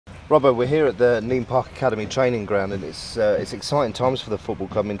Robbo, we're here at the Nene Academy training ground, and it's exciting times for the football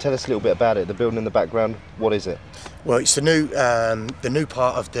club. I mean, tell us a little bit about it. The building in the background, what is it? Well, it's the new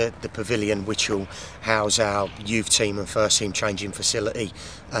part of the pavilion, which will house our youth team and first team changing facility.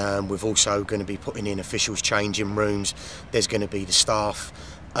 We're also going to be putting in officials changing rooms. There's going to be the staff.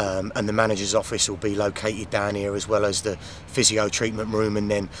 And the manager's office will be located down here, as well as the physio treatment room,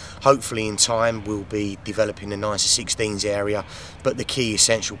 and then hopefully in time we'll be developing the 9 to 16s area. But the key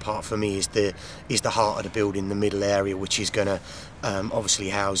essential part for me is the heart of the building, the middle area, which is going to obviously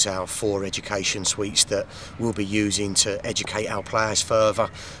house our 4 education suites that we'll be using to educate our players further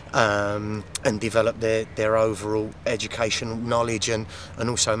and develop their overall educational knowledge and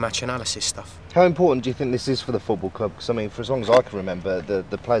also match analysis stuff. How important do you think this is for the football club? Because I mean, for as long as I can remember,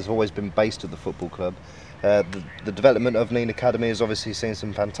 the players have always been based at the football club. The development of Nene Academy has obviously seen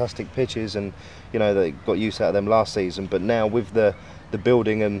some fantastic pitches, and you know they got use out of them last season. But now with the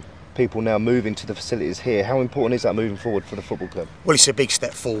building and people now moving to the facilities here, how important is that moving forward for the football club? Well, it's a big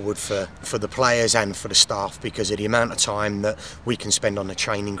step forward for the players and for the staff, because of the amount of time that we can spend on the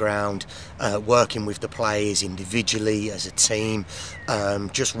training ground, working with the players individually, as a team,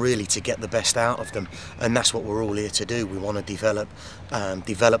 just really to get the best out of them. And that's what we're all here to do. We want to develop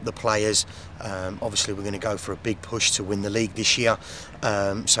the players. Obviously we're going to go for a big push to win the league this year,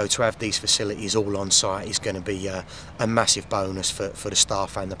 so to have these facilities all on site is going to be a massive bonus for the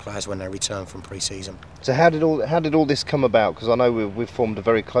staff and the players when they return from pre-season. So how did all this come about? Because I know we've formed a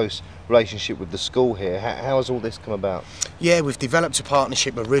very close relationship with the school here. How has all this come about? Yeah, we've developed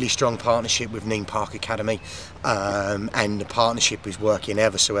a really strong partnership with Nene Academy, and the partnership is working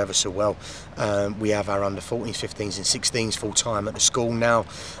ever so well. We have our under 14s, 15s and 16s full time at the school now.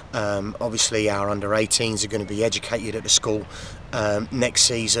 Obviously our under 18s are going to be educated at the school next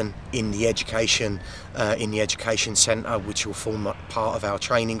season in the education centre, which will form part of our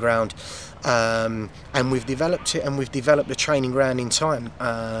training ground. And we've developed it, and we've developed the training ground in time.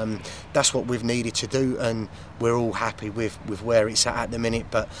 That's what we've needed to do, and we're all happy with where it's at the minute.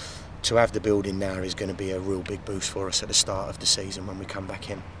 But to have the building now is going to be a real big boost for us at the start of the season when we come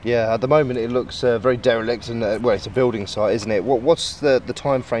back in. Yeah, at the moment it looks very derelict, and well, it's a building site, isn't it? What's the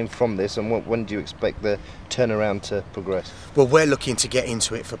time frame from this, and when do you expect the turnaround to progress? Well, we're looking to get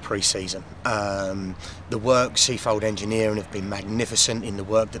into it for pre-season. The work, Seafold Engineering have been magnificent in the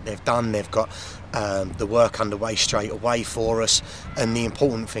work that they've done. They've got the work underway straight away for us, and the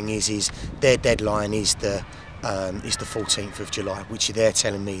important thing is their deadline is the 14th of July, which they're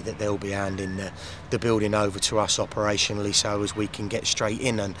telling me that they'll be handing the building over to us operationally, so as we can get straight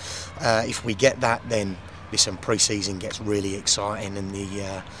in. And if we get that, then listen, pre-season gets really exciting,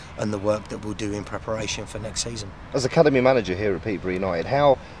 and the work that we'll do in preparation for next season. As academy manager here at Peterborough United,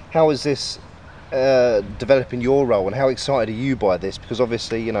 how is this developing your role, and how excited are you by this? Because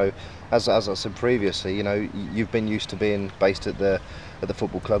obviously, you know, as I said previously, you know, you've been used to being based at the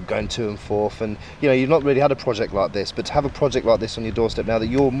football club, going to and forth, and you know, you've not really had a project like this. But to have a project like this on your doorstep now that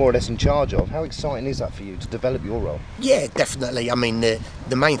you're more or less in charge of, how exciting is that for you to develop your role? Yeah, definitely. I mean, the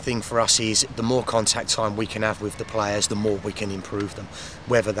main thing for us is the more contact time we can have with the players, the more we can improve them,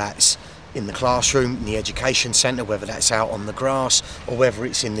 whether that's in the classroom, in the education centre, whether that's out on the grass, or whether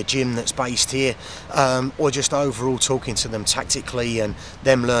it's in the gym that's based here, or just overall talking to them tactically and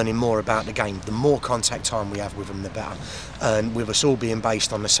them learning more about the game. The more contact time we have with them, the better. And with us all being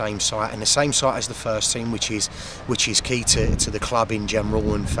based on the same site, and the same site as the first team, which is key to the club in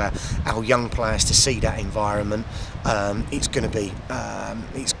general, and for our young players to see that environment, it's going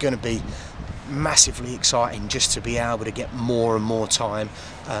to be massively exciting just to be able to get more and more time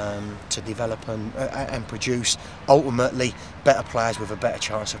to develop and produce ultimately better players with a better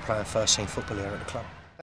chance of playing first team football here at the club.